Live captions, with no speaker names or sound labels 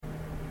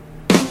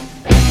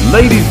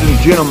Ladies and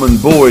gentlemen,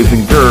 boys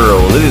and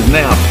girls, it is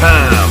now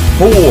time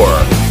for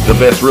the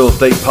best real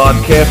estate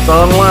podcast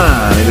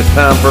online. It is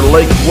time for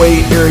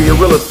Lakeway Area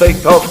Real Estate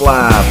Talk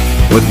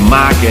Live with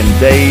Mike and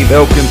Dave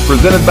Elkins,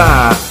 presented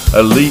by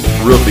Elite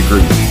Realty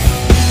Group.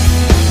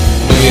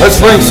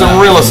 Let's bring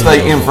some real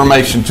estate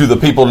information to the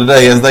people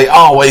today, as they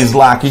always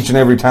like each and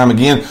every time.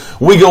 Again,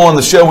 we go on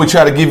the show, we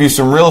try to give you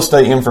some real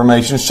estate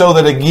information so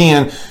that,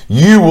 again,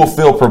 you will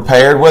feel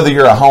prepared, whether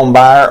you're a home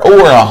buyer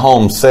or a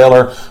home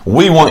seller.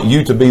 We want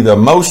you to be the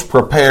most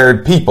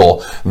prepared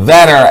people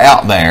that are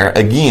out there,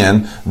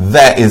 again,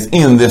 that is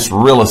in this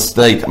real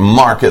estate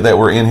market that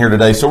we're in here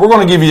today. So we're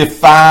going to give you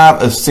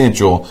 5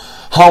 essential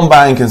home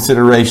buying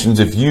considerations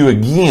if you,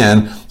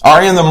 again,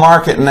 are in the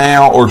market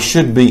now or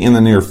should be in the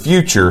near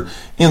future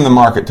in the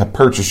market to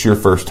purchase your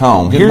first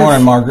home. Good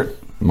morning, Margaret.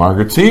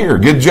 Margaret's here.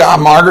 Good job,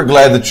 Margaret.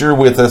 Glad that you're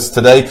with us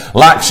today.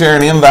 Like, share,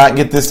 and invite.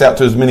 Get this out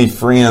to as many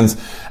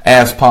friends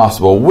as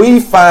possible. We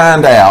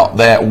find out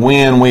that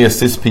when we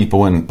assist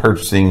people in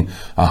purchasing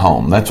a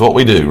home, that's what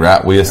we do,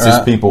 right? We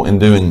assist people in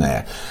doing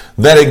that.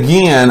 That,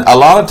 again, a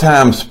lot of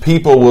times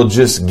people will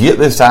just get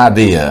this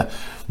idea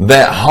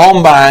that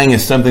home buying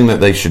is something that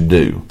they should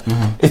do.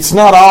 Mm-hmm. It's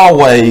not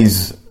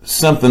always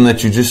something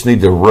that you just need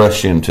to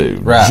rush into,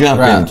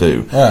 jump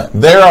into. Right.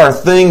 There are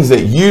things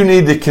that you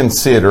need to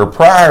consider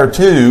prior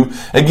to,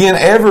 again,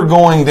 ever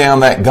going down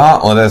that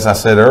gauntlet, as I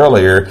said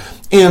earlier,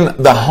 in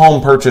the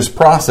home purchase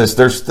process.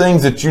 There's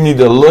things that you need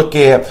to look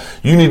at,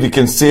 you need to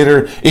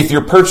consider. If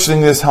you're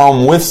purchasing this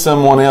home with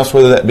someone else,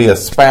 whether that be a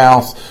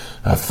spouse,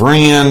 a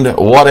friend,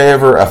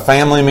 whatever, a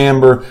family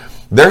member,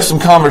 there's some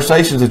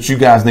conversations that you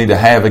guys need to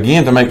have,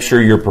 again, to make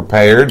sure you're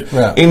prepared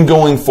in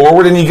going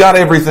forward. And you got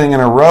everything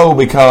in a row,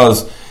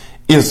 because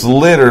it's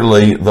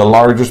literally the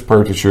largest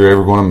purchase you're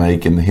ever going to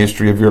make in the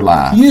history of your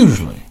life.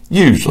 Usually.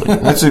 Usually.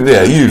 That's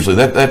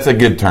a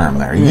good term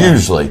there. Yeah.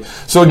 Usually.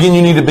 So again,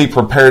 you need to be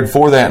prepared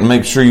for that and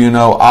make sure you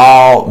know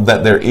all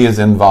that there is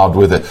involved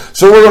with it.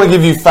 So we're going to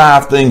give you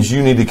 5 things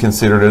you need to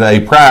consider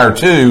today prior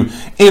to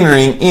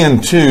entering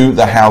into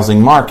the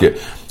housing market.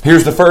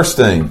 Here's the first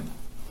thing.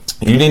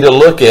 You need to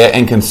look at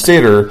and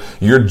consider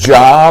your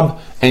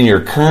job and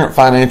your current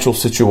financial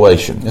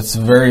situation. It's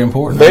very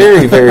important.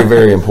 Very, very,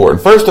 very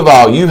important. First of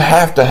all, you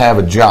have to have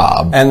a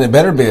job. And it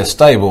better be a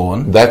stable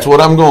one. That's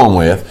what I'm going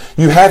with.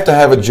 You have to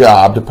have a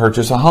job to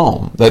purchase a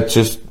home. That's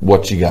just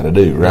what you got to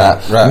do,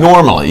 right?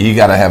 Normally, you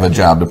got to have a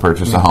job to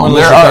purchase a home.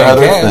 There are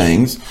other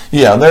things.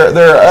 Yeah,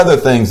 there are other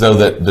things, though,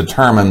 that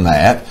determine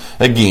that.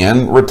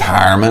 Again,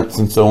 retirements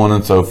and so on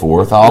and so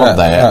forth, all of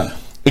that.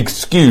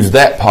 Excuse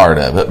that part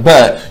of it,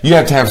 but you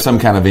have to have some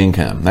kind of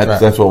income.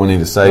 That's what we need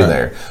to say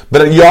there.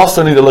 But you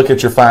also need to look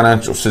at your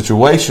financial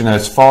situation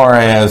as far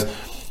as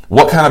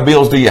what kind of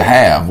bills do you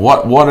have?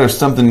 What are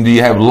something? Do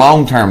you have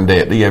long-term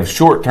debt? Do you have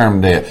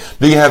short-term debt?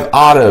 Do you have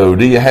auto?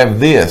 Do you have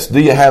this?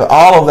 Do you have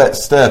all of that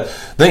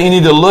stuff that you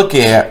need to look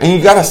at? And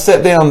you got to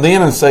sit down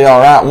then and say, all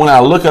right, when I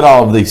look at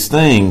all of these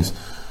things,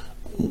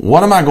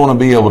 what am I going to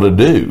be able to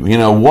do? You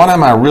know, what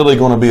am I really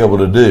going to be able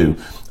to do?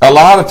 A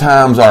lot of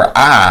times our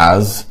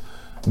eyes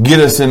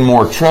get us in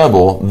more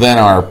trouble than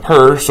our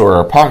purse or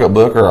our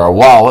pocketbook or our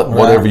wallet,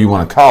 whatever you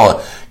want to call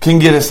it, can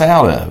get us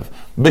out of.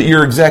 But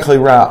you're exactly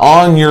right.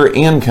 On your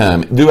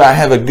income, do I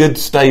have a good,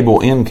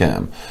 stable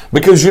income?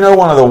 Because you know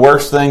one of the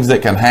worst things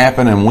that can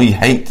happen, and we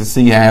hate to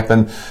see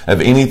happen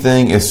of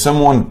anything, is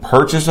someone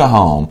purchase a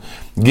home,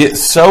 get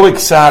so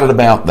excited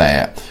about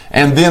that,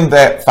 and then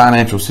that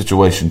financial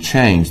situation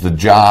change, the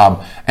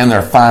job and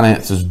their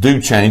finances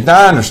do change.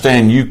 Now, I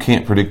understand you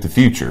can't predict the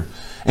future.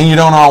 And you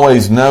don't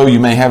always know. You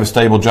may have a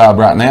stable job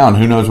right now, and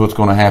who knows what's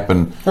going to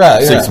happen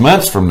 6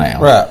 months from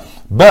now. Right.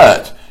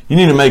 But you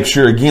need to make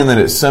sure, again, that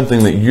it's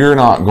something that you're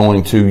not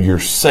going to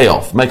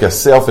yourself make a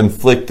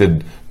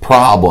self-inflicted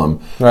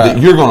problem that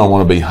you're going to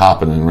want to be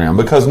hopping around.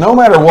 Because no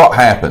matter what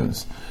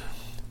happens,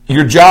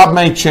 your job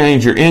may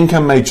change, your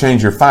income may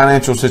change, your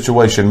financial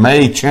situation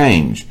may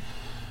change.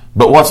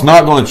 But what's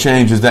not going to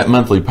change is that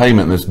monthly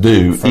payment that's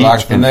due for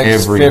like the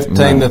next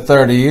 15 to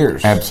 30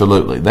 years.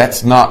 Absolutely.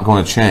 That's not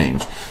going to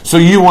change. So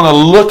you want to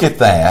look at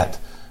that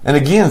and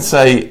again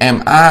say,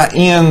 am I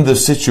in the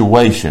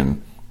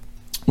situation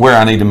where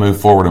I need to move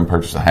forward and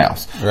purchase a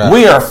house? Right.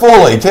 We are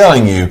fully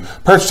telling you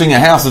purchasing a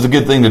house is a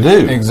good thing to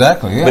do.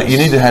 Exactly, yes. But you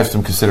need to have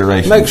some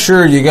consideration. Make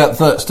sure you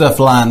got stuff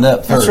lined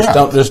up first. Right.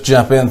 Don't just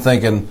jump in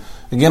thinking.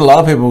 Again, a lot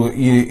of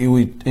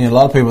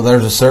people,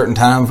 there's a certain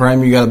time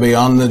frame you got to be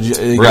on got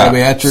to be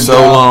at your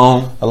job.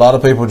 Long. A lot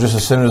of people, just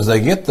as soon as they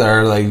get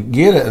there, they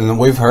get it. And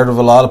we've heard of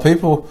a lot of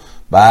people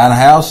buying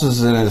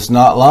houses, and it's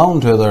not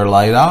long till they're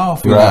laid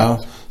off. You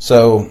know,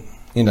 so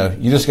you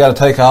just got to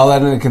take all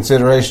that into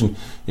consideration.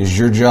 Is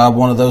your job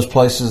one of those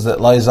places that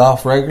lays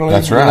off regularly?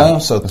 That's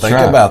right. So think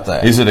about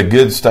that. Is it a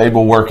good,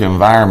 stable work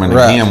environment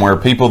again, where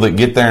people that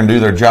get there and do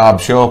their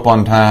job show up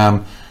on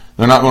time?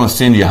 They're not going to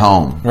send you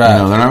home. Right.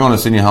 They're not going to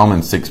send you home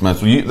in 6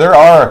 months. There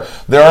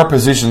are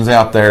positions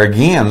out there,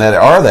 again, that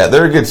are that.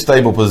 They're a good,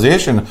 stable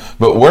position,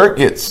 but where it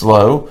gets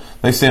slow,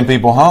 they send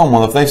people home.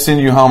 Well, if they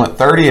send you home at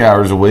 30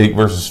 hours a week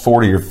versus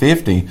 40 or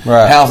 50,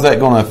 right. how's that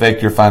going to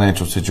affect your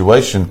financial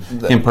situation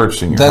in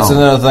purchasing your That's home?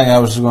 another thing I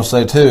was just going to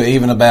say, too.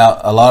 Even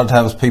about a lot of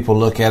times people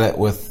look at it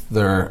with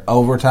their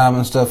overtime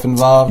and stuff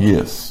involved.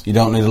 Yes. You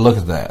don't need to look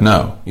at that.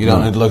 No. You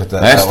don't need to look at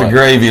that. That's the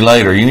gravy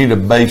later. You need to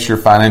base your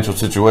financial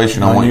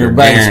situation on what you're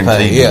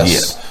guaranteed to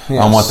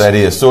get, on what that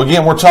is. So,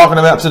 again, we're talking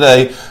about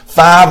today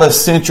 5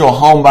 essential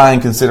home buying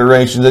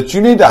considerations that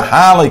you need to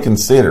highly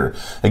consider.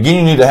 Again,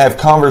 you need to have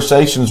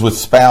conversations with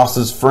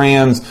spouses,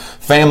 friends,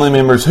 family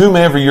members,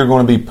 whomever you're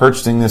going to be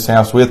purchasing this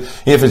house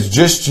with. If it's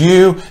just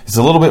you, it's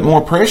a little bit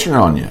more pressure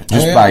on you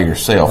just by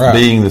yourself,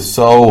 being the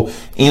sole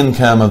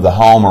income of the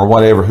home or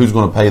whatever, who's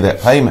going to pay that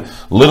payment.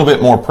 A little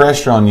bit more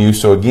pressure on you.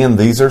 So again,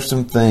 these are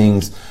some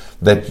things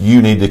that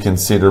you need to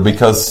consider,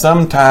 because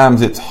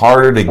sometimes it's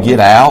harder to get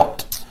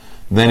out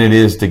than it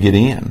is to get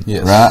in,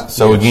 right?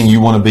 So again,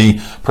 you want to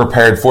be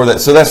prepared for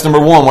that. So that's number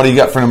 1. What do you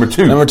got for number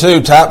 2? Number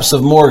 2, types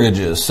of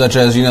mortgages, such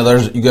as, you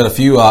got a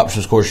few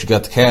options. Of course, you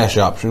got the cash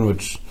option,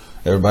 which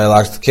everybody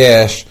likes the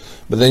cash,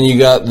 but then you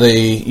got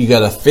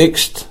a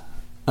fixed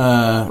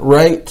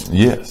rate,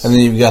 yes, and then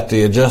you've got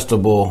the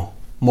adjustable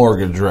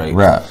mortgage rate,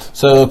 right?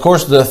 So of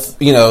course,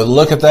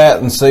 look at that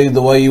and see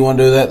the way you want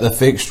to do that. The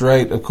fixed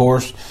rate, of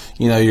course,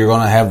 you're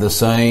going to have the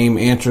same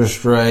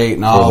interest rate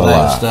and all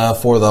that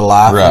stuff for the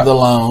life of the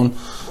loan.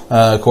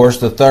 Of course,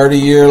 the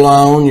 30-year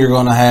loan, you're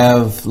going to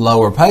have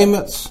lower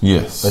payments.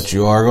 Yes. But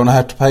you are going to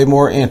have to pay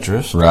more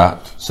interest. Right.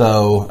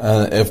 So,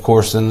 of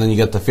course, and then you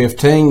got the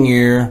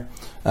 15-year,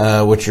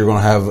 which you're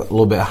going to have a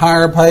little bit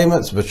higher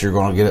payments, but you're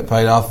going to get it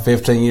paid off in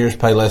 15 years,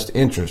 pay less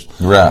interest.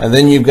 Right. And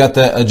then you've got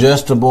that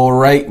adjustable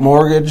rate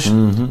mortgage.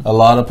 Mm-hmm. A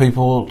lot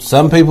of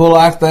some people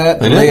like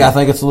that. Me, I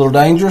think it's a little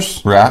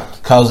dangerous. Right.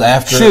 Because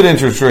should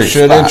interest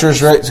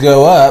rates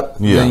go up,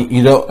 then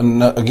you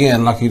don't,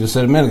 again, like you just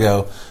said a minute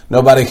ago,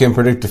 nobody can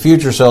predict the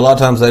future, so a lot of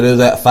times they do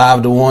that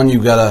 5-to-1.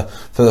 You've got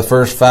for the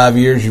first 5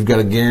 years, you've got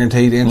a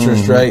guaranteed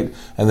interest rate,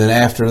 and then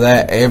after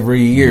that,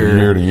 every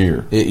year to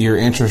year, your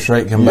interest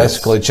rate can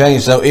basically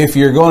change. So if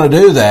you're going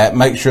to do that,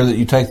 make sure that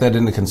you take that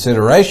into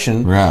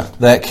consideration. Right.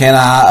 That can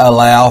I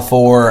allow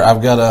for?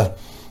 I've got a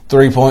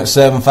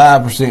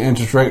 3.75%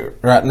 interest rate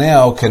right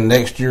now. Can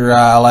next year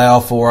I allow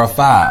for a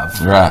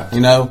 5? Right.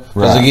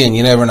 Because again,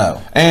 you never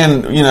know.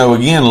 And,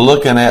 again,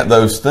 looking at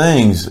those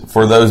things,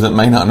 for those that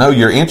may not know,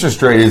 your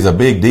interest rate is a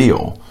big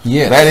deal.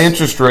 Yes. That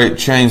interest rate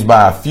changed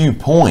by a few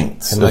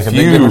points, a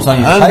few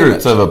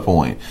hundredths of a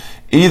point.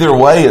 Either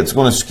way, it's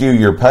going to skew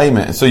your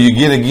payment. So you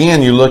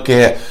look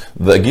at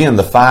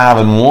the 5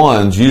 and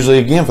 1s, usually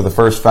again for the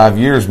first 5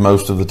 years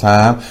most of the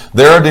time.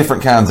 There are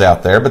different kinds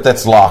out there, but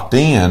that's locked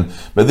in.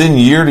 But then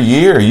year to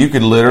year, you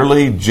could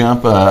literally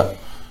jump up,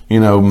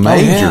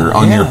 major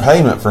on your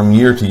payment from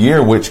year to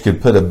year, which could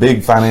put a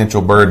big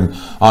financial burden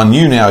on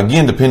you. Now,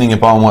 again, depending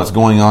upon what's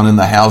going on in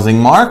the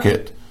housing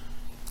market,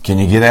 can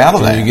you get out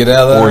of that? Can you get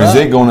out of that? Or is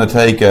it going to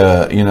take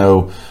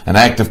an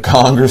act of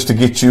Congress to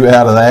get you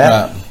out of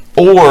that? Right.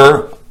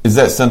 Or is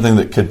that something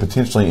that could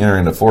potentially enter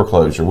into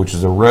foreclosure, which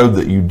is a road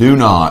that you do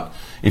not,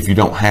 if you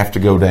don't have to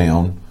go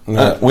down.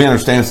 Right. We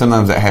understand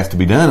sometimes that has to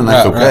be done, and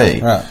that's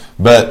okay. Right.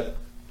 But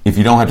if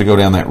you don't have to go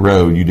down that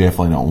road, you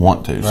definitely don't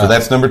want to. Right. So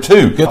that's number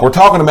 2. Good. We're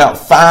talking about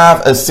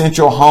 5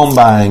 essential home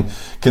buying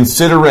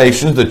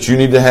considerations that you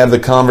need to have the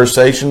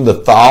conversation, the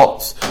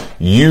thoughts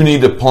you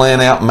need to plan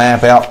out,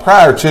 map out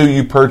prior to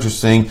you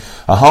purchasing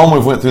a home.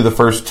 We've went through the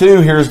first 2.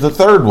 Here's the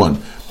third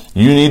one.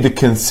 You need to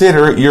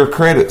consider your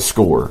credit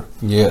score.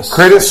 Yes.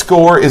 Credit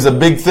score is a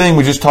big thing.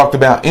 We just talked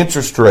about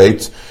interest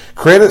rates.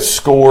 Credit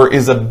score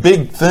is a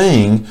big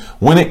thing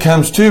when it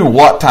comes to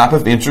what type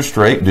of interest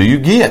rate do you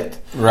get.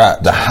 Right.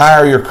 The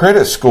higher your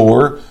credit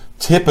score,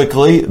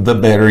 typically the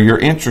better your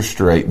interest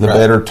rate, the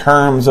better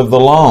terms of the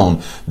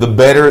loan, the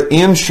better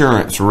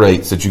insurance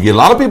rates that you get. A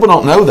lot of people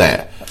don't know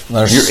that.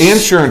 Your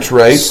insurance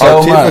rates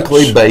are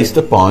typically based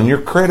upon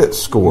your credit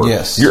score.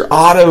 Yes. Your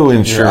auto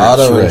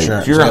insurance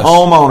rates, your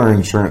homeowner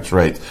insurance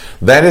rates.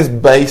 That is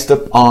based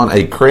upon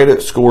a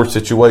credit score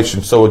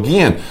situation. So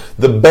again,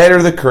 the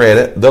better the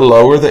credit, the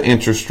lower the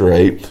interest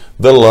rate,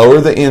 the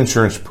lower the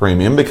insurance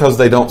premium, because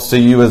they don't see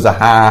you as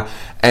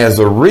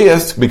a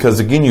risk, because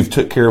again, you've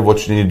took care of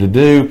what you needed to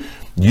do.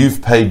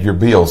 You've paid your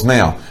bills.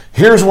 Now,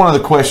 here's one of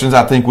the questions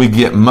I think we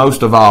get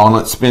most of all, and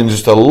let's spend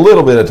just a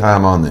little bit of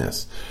time on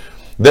this.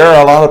 There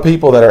are a lot of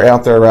people that are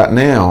out there right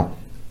now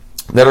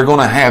that are going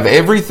to have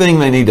everything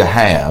they need to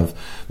have.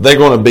 They're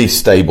going to be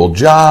stable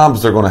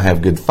jobs. They're going to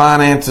have good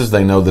finances.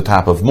 They know the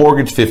type of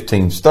mortgage,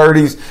 15s,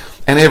 30s,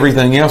 and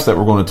everything else that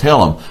we're going to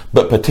tell them.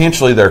 But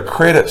potentially their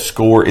credit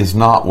score is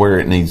not where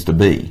it needs to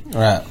be.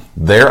 Right.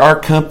 There are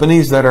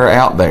companies that are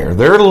out there.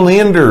 There are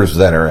lenders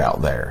that are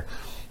out there.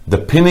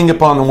 Depending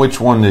upon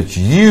which one that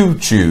you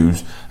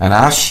choose, and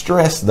I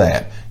stress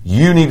that,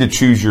 you need to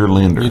choose your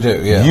lender. You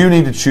do, yeah. You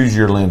need to choose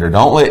your lender.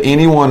 Don't let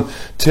anyone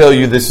tell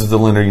you this is the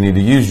lender you need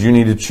to use. You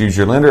need to choose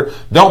your lender.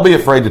 Don't be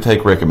afraid to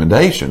take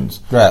recommendations,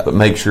 right, but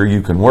make sure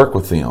you can work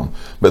with them.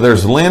 But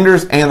there's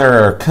lenders and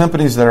there are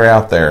companies that are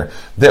out there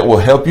that will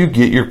help you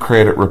get your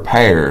credit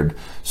repaired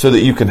so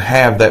that you can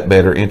have that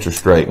better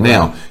interest rate.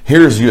 Now,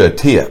 here's you a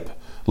tip,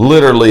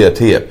 literally a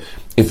tip.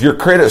 If your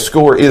credit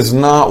score is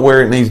not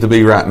where it needs to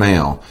be right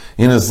now,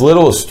 in as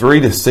little as 3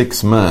 to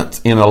 6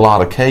 months in a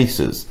lot of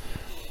cases,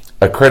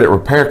 a credit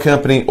repair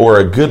company or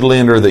a good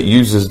lender that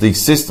uses these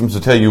systems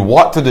to tell you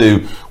what to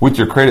do with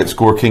your credit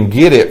score can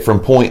get it from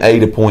point A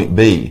to point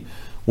B,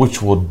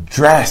 which will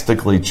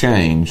drastically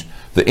change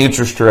the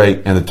interest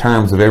rate and the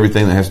terms of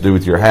everything that has to do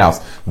with your house,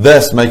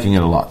 thus making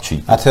it a lot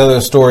cheaper. I tell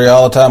this story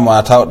all the time when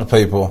I talk to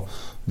people,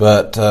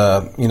 but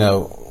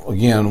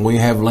again, we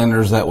have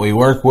lenders that we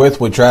work with.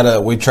 We try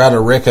to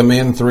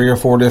recommend 3 or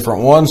 4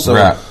 different ones, so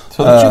that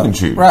you can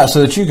choose. Right,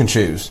 so that you can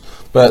choose.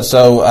 But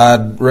so I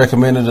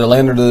recommended a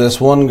lender to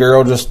this one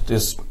girl.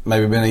 It's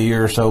maybe been a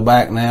year or so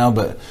back now,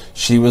 but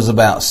she was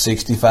about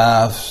 60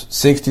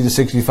 to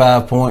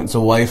 65 points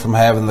away from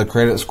having the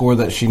credit score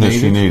that she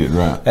needed.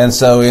 Right. And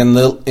so in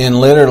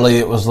literally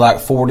it was like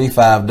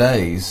 45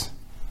 days.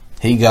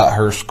 He got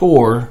her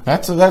score.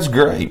 That's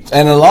great.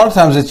 And a lot of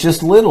times it's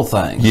just little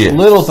things. Yes.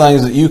 Little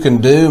things that you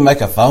can do,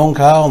 make a phone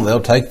call and they'll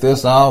take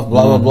this off,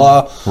 blah,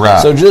 blah, blah. Right.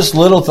 So just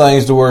little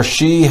things to where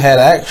she had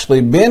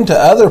actually been to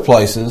other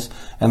places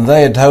and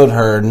they had told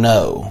her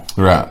no.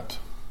 Right.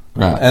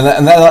 And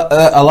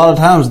that, a lot of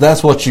times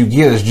that's what you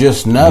get is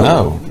just no.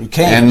 No. You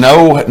can't. And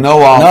no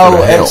offer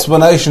to help.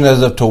 Explanation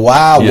as to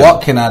why,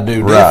 what can I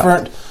do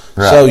different.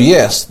 Right. So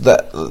yes,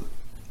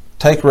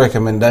 take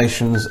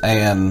recommendations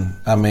and,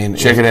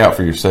 check it out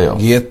for yourself.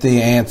 Get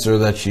the answer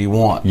that you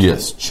want.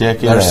 Yes,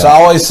 check it out. There's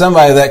always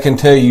somebody that can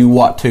tell you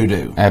what to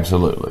do.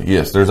 Absolutely.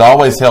 Yes, there's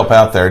always help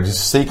out there.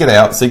 Just seek it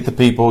out. Seek the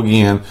people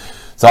again.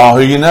 It's all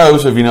who you know,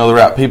 so if you know the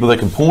right people that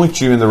can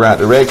point you in the right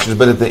directions,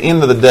 but at the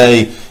end of the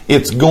day,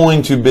 it's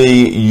going to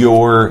be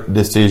your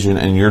decision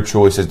and your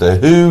choice as to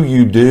who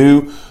you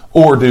do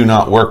or do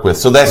not work with.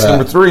 So that's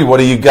number 3. What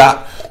do you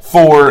got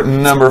for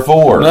number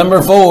 4?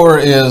 Number 4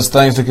 is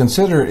things to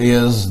consider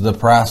is the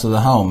price of the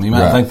home. You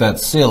might think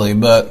that's silly,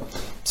 but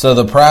so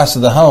the price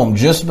of the home,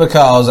 just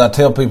because I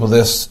tell people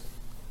this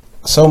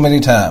so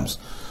many times,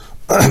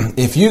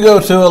 if you go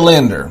to a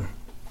lender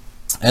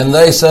and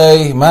they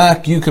say,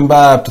 Mike, you can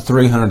buy up to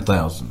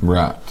 $300,000.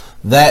 Right.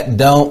 That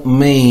don't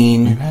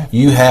mean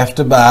you have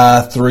to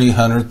buy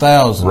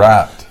 $300,000.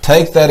 Right.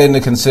 Take that into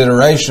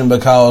consideration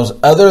because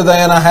other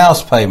than a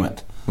house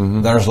payment,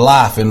 there's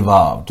life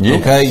involved.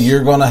 Yes. Okay,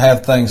 you're going to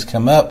have things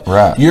come up.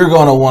 Right. You're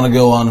going to want to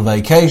go on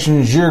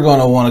vacations. You're going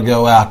to want to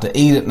go out to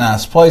eat at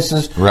nice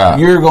places. Right.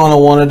 You're going to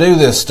want to do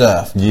this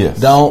stuff. Yes.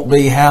 Don't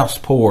be house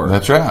poor.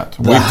 That's right.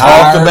 We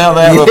talked about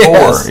that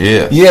before.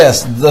 Yes.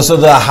 Yes. So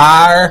the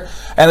higher.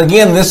 And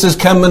again, this is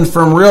coming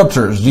from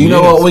realtors. Do you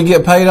know what we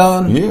get paid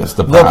on? Yes,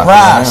 the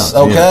price.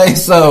 Okay,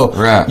 yes.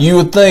 So you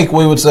would think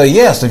we would say,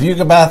 yes, if you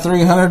could buy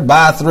 $300,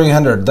 buy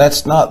 $300.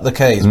 That's not the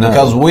case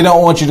because we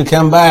don't want you to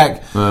come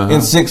back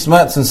in 6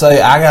 months and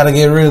say, I got to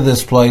get rid of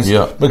this place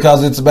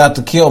because it's about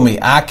to kill me.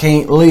 I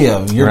can't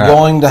live. You're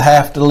going to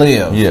have to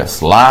live.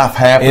 Yes, life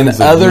happens.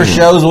 In other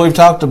shows we've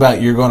talked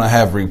about, you're going to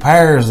have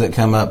repairs that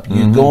come up.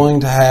 You're going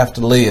to have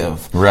to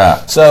live.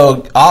 Right.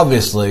 So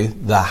obviously,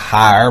 the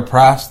higher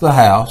price the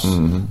house,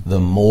 the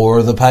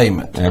more the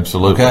payment.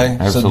 Absolutely. Okay?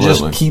 Absolutely.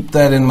 So just keep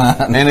that in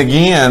mind. And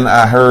again,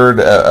 I heard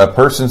a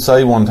person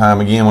say one time,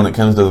 again, when it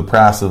comes to the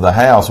price of the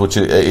house, which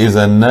is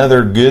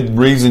another good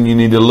reason you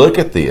need to look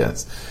at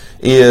this,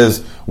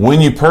 is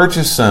when you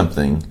purchase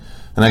something,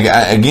 and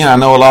again, I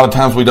know a lot of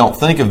times we don't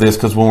think of this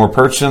because when we're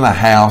purchasing a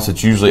house,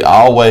 it's usually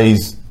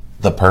always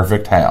the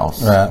perfect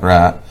house.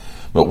 Right?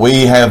 But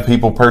we have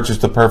people purchase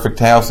the perfect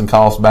house and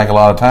call us back a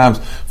lot of times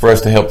for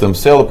us to help them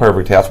sell the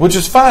perfect house, which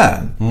is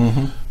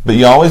fine. But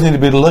you always need to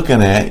be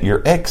looking at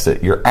your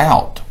exit, your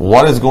out.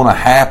 What is going to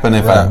happen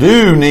if I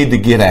do need to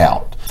get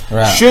out?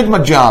 Should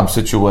my job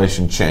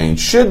situation change?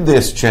 Should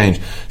this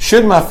change?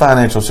 Should my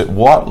financial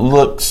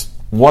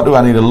what do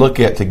I need to look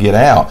at to get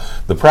out?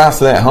 The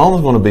price of that home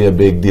is going to be a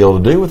big deal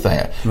to do with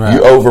that.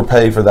 You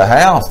overpay for the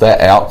house,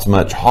 that out's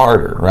much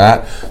harder,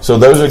 right? So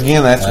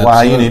that's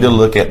why you need to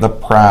look at the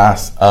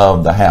price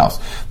of the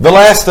house. The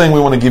last thing we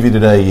want to give you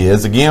today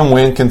is, again,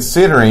 when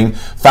considering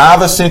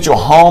 5 essential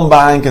home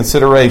buying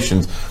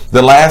considerations,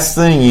 the last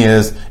thing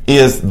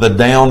is the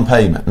down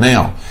payment.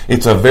 Now,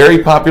 it's a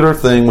very popular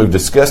thing. We've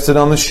discussed it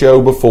on the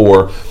show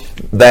before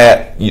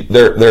that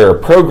there are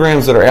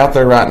programs that are out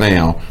there right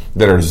now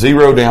that are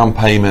 0 down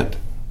payment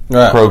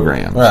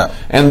programs.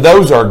 And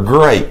those are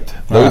great.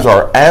 Those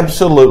are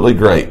absolutely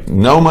great.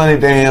 No money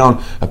down,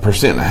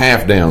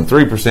 1.5% down,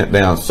 3%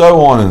 down,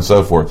 so on and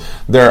so forth.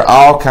 There are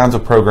all kinds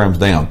of programs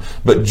down.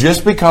 But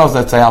just because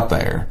that's out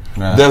there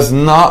does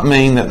not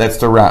mean that that's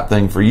the right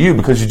thing for you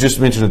because you just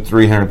mentioned a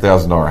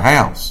 $300,000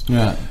 house.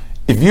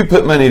 If you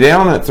put money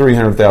down on that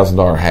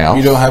 $300,000 house,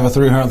 you don't have a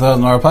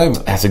 $300,000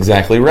 payment. That's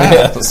exactly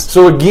right.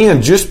 So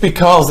again, just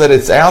because that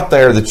it's out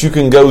there that you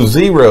can go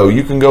 0,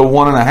 you can go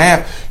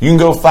 1.5, you can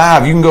go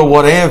 5, you can go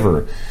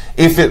whatever.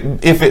 If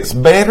it's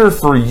better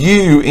for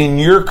you in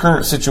your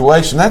current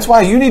situation, that's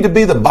why you need to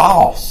be the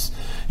boss.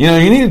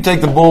 You need to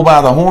take the bull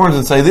by the horns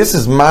and say, this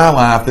is my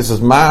life, this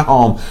is my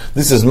home,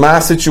 this is my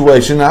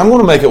situation, and I'm going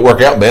to make it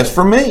work out best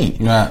for me.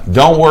 Right.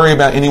 Don't worry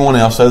about anyone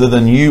else other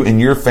than you and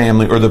your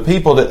family or the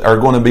people that are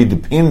going to be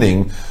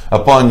depending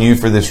upon you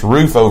for this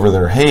roof over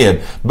their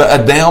head. But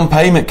a down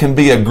payment can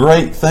be a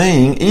great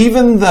thing,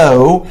 even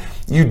though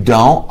you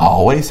don't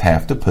always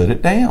have to put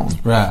it down.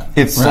 Right.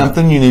 It's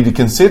something you need to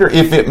consider.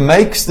 If it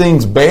makes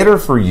things better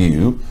for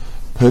you,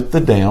 put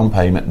the down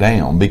payment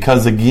down.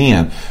 Because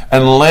again,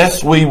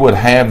 unless we would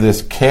have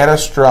this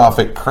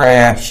catastrophic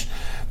crash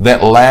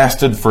that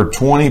lasted for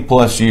 20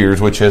 plus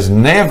years, which has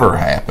never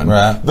happened.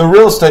 Right. The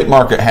real estate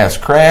market has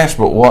crashed,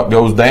 but what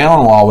goes down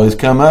will always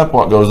come up.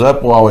 What goes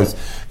up will always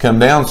come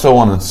down, so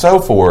on and so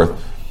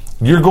forth.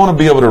 You're going to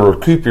be able to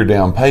recoup your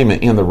down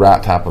payment in the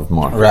right type of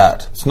market.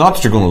 Right. It's not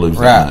that you're going to lose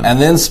right. money. And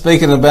then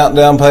speaking about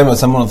down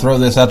payments, I'm going to throw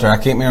this out there. I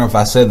can't remember if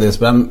I said this,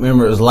 but I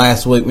remember it was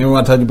last week. Remember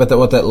when I told you about that?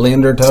 What that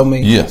lender told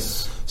me?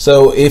 Yes.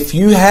 So if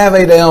you have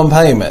a down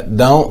payment,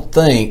 don't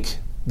think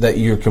that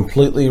you're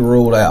completely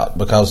ruled out,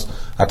 because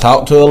I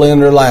talked to a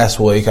lender last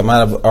week. I might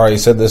have already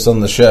said this on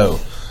the show,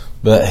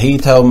 but he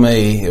told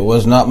me, it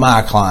was not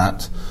my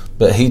client,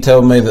 but he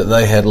told me that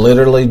they had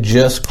literally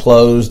just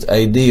closed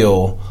a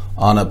deal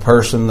on a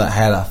person that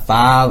had a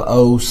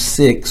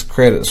 506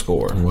 credit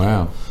score.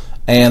 Wow.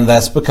 And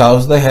that's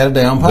because they had a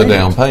down payment. The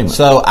down payment.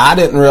 So I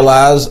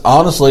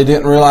honestly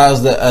didn't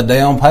realize that a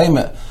down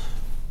payment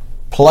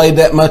played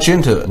that much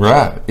into it.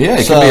 Right. Yeah,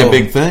 it can be a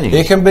big thing.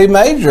 It can be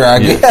major, I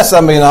guess.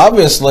 I mean,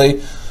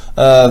 obviously,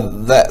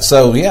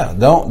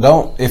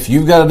 don't, if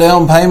you've got a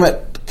down payment,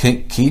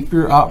 keep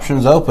your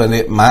options open.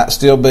 It might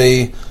still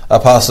be a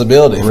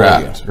possibility for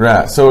you.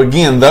 Right. So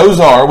again,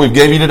 we've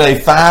gave you today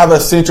 5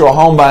 essential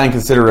home buying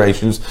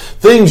considerations,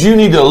 things you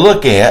need to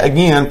look at,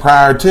 again,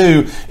 prior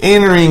to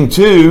entering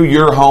to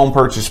your home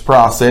purchase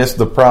process,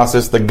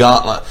 the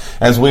gauntlet,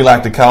 as we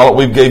like to call it.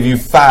 We've gave you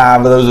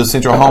 5 of those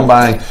essential home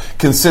buying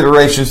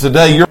considerations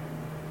today.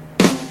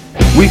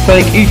 We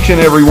thank each and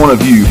every one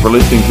of you for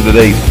listening to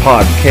today's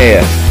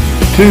podcast.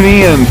 Tune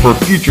in for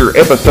future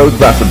episodes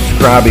by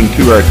subscribing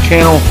to our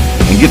channel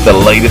and get the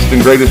latest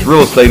and greatest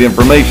real estate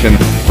information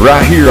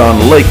right here on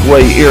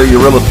Lakeway Area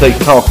Real Estate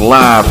Talk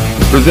Live,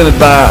 presented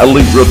by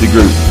Elite Realty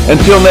Group.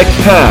 Until next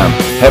time,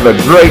 have a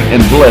great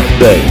and blessed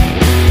day.